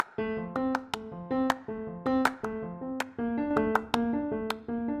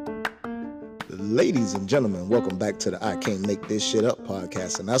Ladies and gentlemen, welcome back to the I Can't Make This Shit Up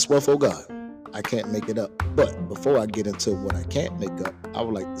podcast. And I swear for God, I can't make it up. But before I get into what I can't make up, I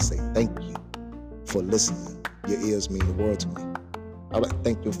would like to say thank you for listening. Your ears mean the world to me. I would like to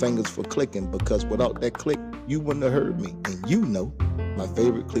thank your fingers for clicking, because without that click, you wouldn't have heard me. And you know my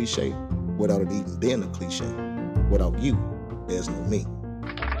favorite cliche, without it even being a cliche, without you, there's no me.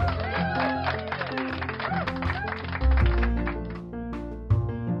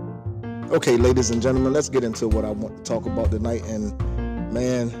 Okay, ladies and gentlemen, let's get into what I want to talk about tonight. And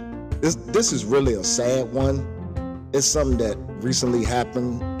man, this is really a sad one. It's something that recently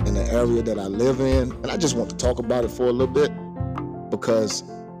happened in the area that I live in, and I just want to talk about it for a little bit because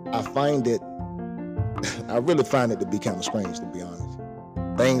I really find it to be kind of strange, to be honest.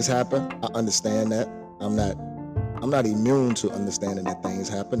 Things happen. I understand that. I'm not immune to understanding that things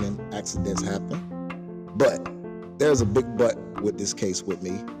happen and accidents happen. But there's a big but with this case with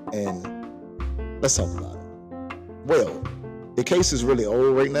me, and let's talk about it. Well, the case is really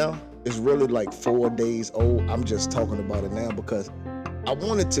old right now. It's really like 4 days old. I'm just talking about it now because I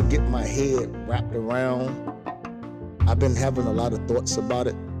wanted to get my head wrapped around. I've been having a lot of thoughts about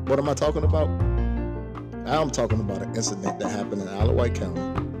it. What am I talking about? I'm talking about an incident that happened in Isle of Wight County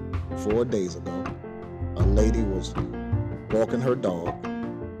 4 days ago. A lady was walking her dog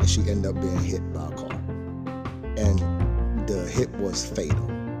and she ended up being hit by a car. And the hit was fatal.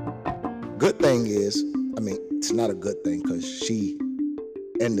 Good thing is, it's not a good thing because her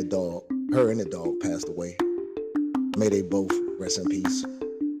and the dog passed away. May they both rest in peace.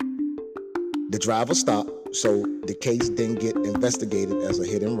 The driver stopped, so the case didn't get investigated as a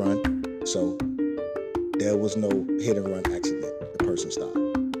hit and run. So there was no hit and run accident. The person stopped.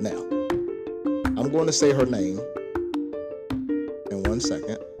 Now, I'm going to say her name in 1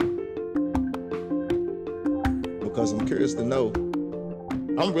 second because I'm curious to know.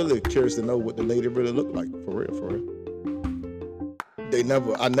 I'm really curious to know what the lady really looked like, for real.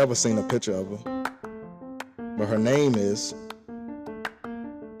 I never seen a picture of her. But her name is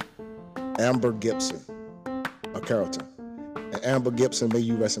Amber Gibson, a character. And Amber Gibson, may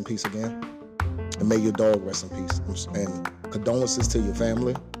you rest in peace again. And may your dog rest in peace. And condolences to your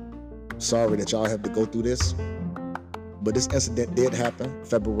family. Sorry that y'all have to go through this. But this incident did happen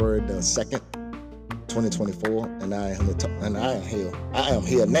February the 2nd, 2024, and I am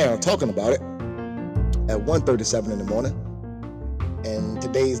here now talking about it at 1:37 in the morning. And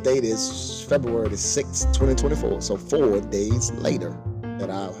today's date is February the 6th, 2024. So 4 days later that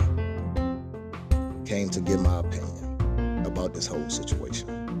I came to give my opinion about this whole situation.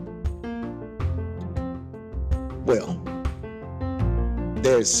 Well,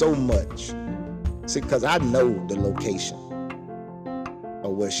 there's so much. See, because I know the location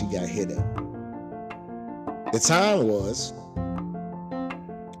of where she got hit at. The time was,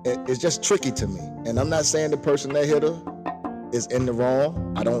 it's just tricky to me. And I'm not saying the person that hit her is in the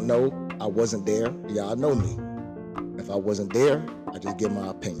wrong. I don't know. I wasn't there. Y'all know me. If I wasn't there, I just give my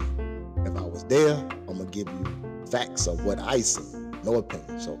opinion. If I was there, I'm going to give you facts of what I see. No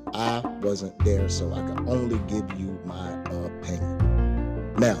opinion. So I wasn't there, so I can only give you my opinion.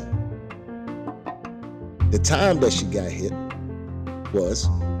 Now, the time that she got hit was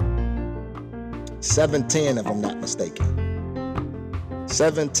 7:10, if I'm not mistaken.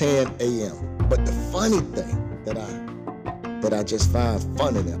 7:10 a.m. But the funny thing that I just find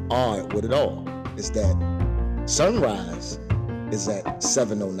funny and odd with it all is that sunrise is at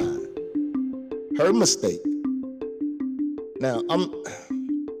 7:09. Her mistake. Now,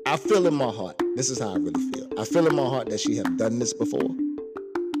 I feel in my heart, this is how I really feel. I feel in my heart that she have done this before.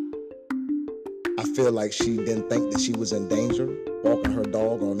 I feel like she didn't think that she was in danger walking her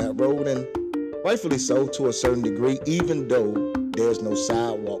dog on that road, and rightfully so to a certain degree, even though there's no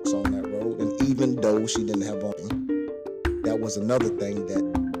sidewalks on that road, and even though she didn't have on, that was another thing that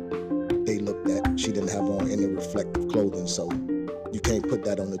they looked at. She didn't have on any reflective clothing, so you can't put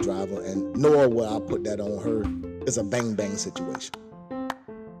that on the driver, and nor will I put that on her. It's a bang-bang situation.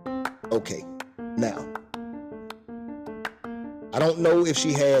 Okay, now, I don't know if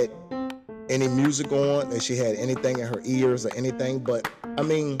she had any music on, if she had anything in her ears or anything, but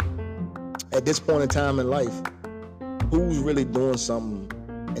at this point in time in life, who's really doing something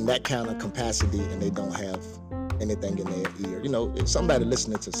in that kind of capacity and they don't have anything in their ear? If somebody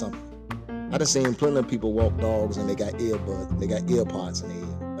listening to something. I done seen plenty of people walk dogs and they got earbuds, they got ear pods in their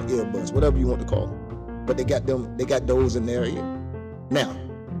ear, earbuds, whatever you want to call them. But they got those in their ear. Now,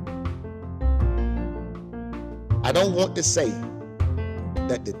 I don't want to say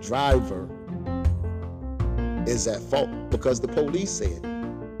that the driver is at fault because the police said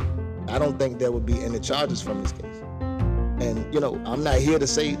I don't think there would be any charges from this case. And, I'm not here to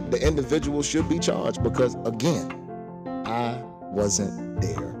say the individual should be charged because, again, I wasn't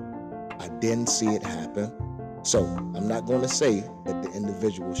there. I didn't see it happen. So I'm not going to say that the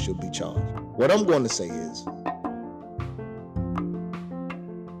individual should be charged. What I'm going to say is,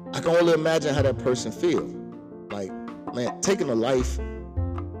 I can only imagine how that person feels. Like, man, taking a life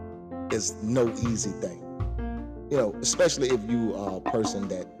is no easy thing. Especially if you are a person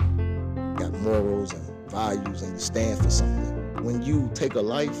that got morals and values and you stand for something. When you take a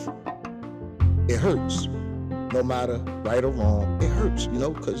life, it hurts. No matter right or wrong, it hurts,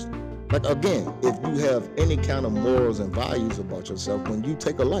 because, like, again, if you have any kind of morals and values about yourself, when you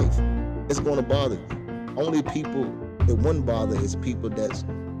take a life, it's going to bother you. Only people it wouldn't bother is people that's,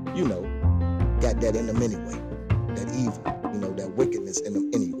 got that in them anyway. That evil, that wickedness in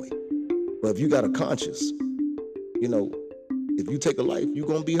them anyway. But if you got a conscience, if you take a life, you're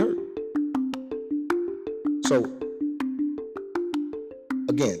going to be hurt. So,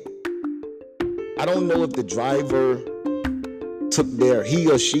 again, I don't know if the driver he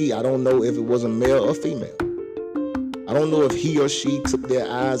or she, I don't know if it was a male or female. I don't know if he or she took their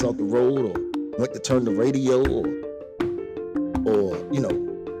eyes off the road or went to turn the radio or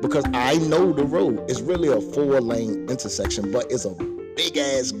because I know the road is really a 4-lane intersection, but it's a big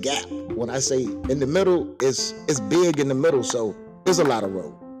ass gap. When I say in the middle, it's big in the middle, so there's a lot of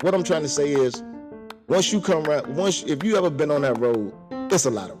road. What I'm trying to say is, once you come around, if you ever been on that road, it's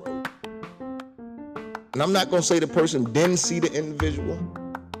a lot of road. And I'm not going to say the person didn't see the individual.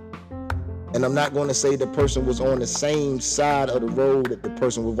 And I'm not going to say the person was on the same side of the road that the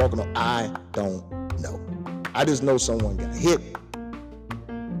person was walking on. I don't know. I just know someone got hit.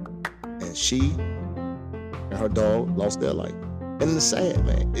 And she and her dog lost their life. And it's sad,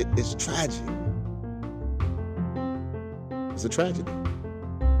 man. It's tragic. It's a tragedy.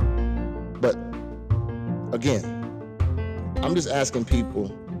 But again, I'm just asking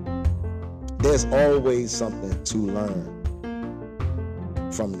people, there's always something to learn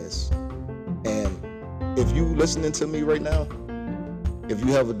from this. And if you listening to me right now, if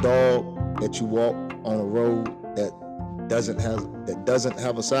you have a dog that you walk on a road that doesn't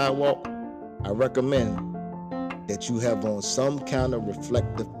have a sidewalk, I recommend that you have on some kind of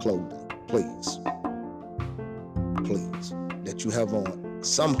reflective clothing. Please. That you have on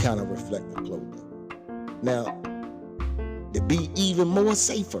some kind of reflective clothing. Now, to be even more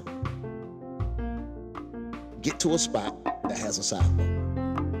safer, get to a spot that has a sidewalk.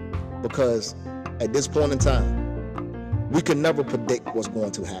 Because at this point in time, we can never predict what's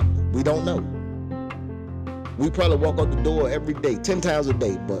going to happen. We don't know. We probably walk out the door every day, 10 times a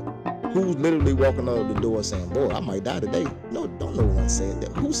day, but who's literally walking out the door saying, boy, I might die today? No, don't no one say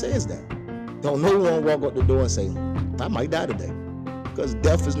that. Who says that? Don't no one walk out the door and say, I might die today. Because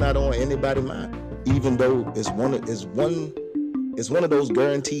death is not on anybody's mind. Even though it's one of those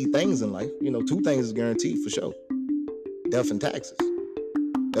guaranteed things in life. 2 things is guaranteed for sure. Death and taxes.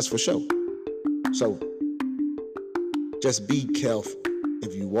 That's for sure. So just be careful.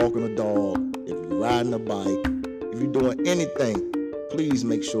 If you're walking a dog, if you're riding a bike, if you're doing anything, please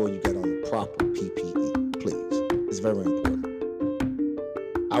make sure you get on the proper PPE. Please. It's very important.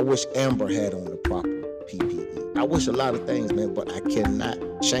 I wish Amber had on the proper PPE. I wish a lot of things, man, but I cannot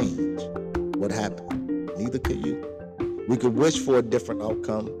change what happened. Neither could you. We could wish for a different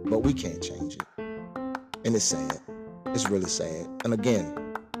outcome, but we can't change it. And it's sad. It's really sad. And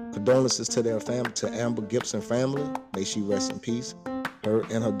again, condolences to their family, to Amber Gibson family. May she rest in peace. Her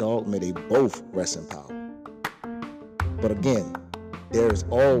and her dog, may they both rest in power. But again, there's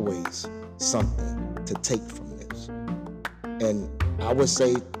always something to take from this. And I would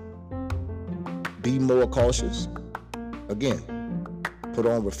say, be more cautious. Again, put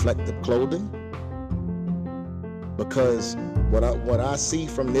on reflective clothing. Because what I see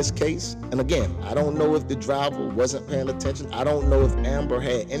from this case, and again, I don't know if the driver wasn't paying attention. I don't know if Amber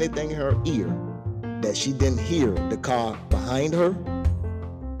had anything in her ear that she didn't hear the car behind her,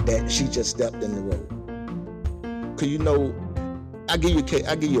 that she just stepped in the road. Cause I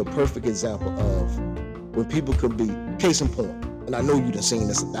give you a perfect example of when people could be, case in point, and I know you done seen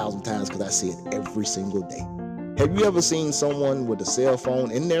this 1,000 times because I see it every single day. Have you ever seen someone with a cell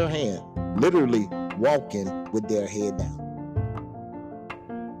phone in their hand, literally walking with their head down?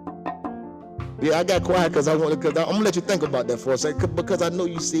 Yeah, I got quiet because I'm gonna let you think about that for a second, because I know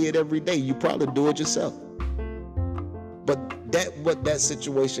you see it every day. You probably do it yourself. But what that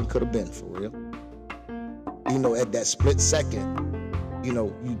situation could have been, for real. At that split second,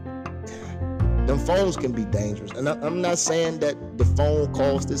 them phones can be dangerous. And I'm not saying that the phone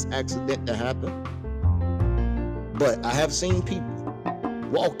caused this accident to happen, but I have seen people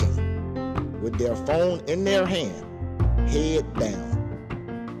walking with their phone in their hand, head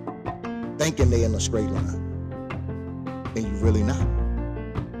down, thinking they're in a straight line, and you're really not.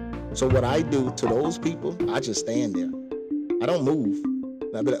 So what I do to those people, I just stand there. I don't move.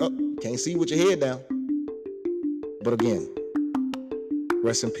 And I be like, oh, can't see with your head down. But again,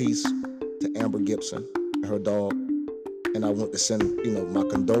 rest in peace to Amber Gibson and her dog. And I want to send, my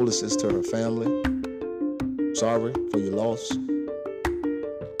condolences to her family. Sorry for your loss.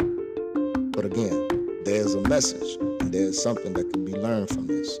 But again, there's a message and there's something that can be learned from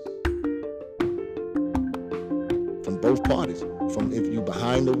this. From both parties. From if you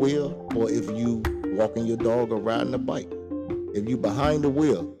behind the wheel or if you walking your dog or riding a bike. If you behind the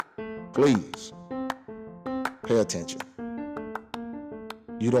wheel, please pay attention.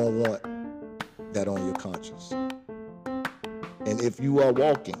 You don't want that on your conscience. And if you are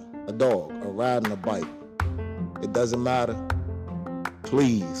walking a dog or riding a bike, it doesn't matter.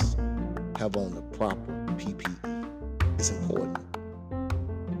 Please have on the proper PPE. It's important.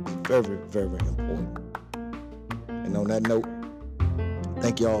 It's very, very important. And on that note,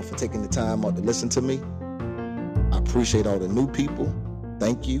 thank y'all for taking the time out to listen to me. I appreciate all the new people.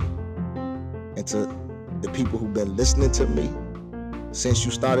 Thank you. And to the people who've been listening to me since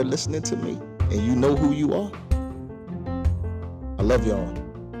you started listening to me and you know who you are. I love y'all.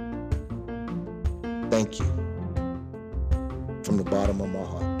 Thank you. From the bottom of my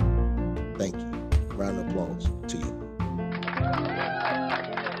heart. Thank you. Round of applause to you.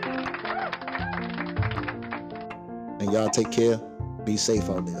 And y'all take care. Be safe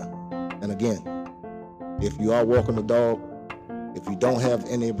out there. And again, if you are walking the dog, if you don't have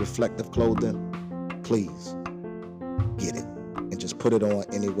any reflective clothing, please get it. And just put it on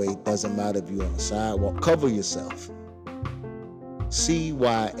anyway. Doesn't matter if you're on the sidewalk. Cover yourself.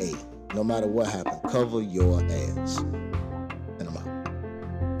 CYA. No matter what happens, cover your ass.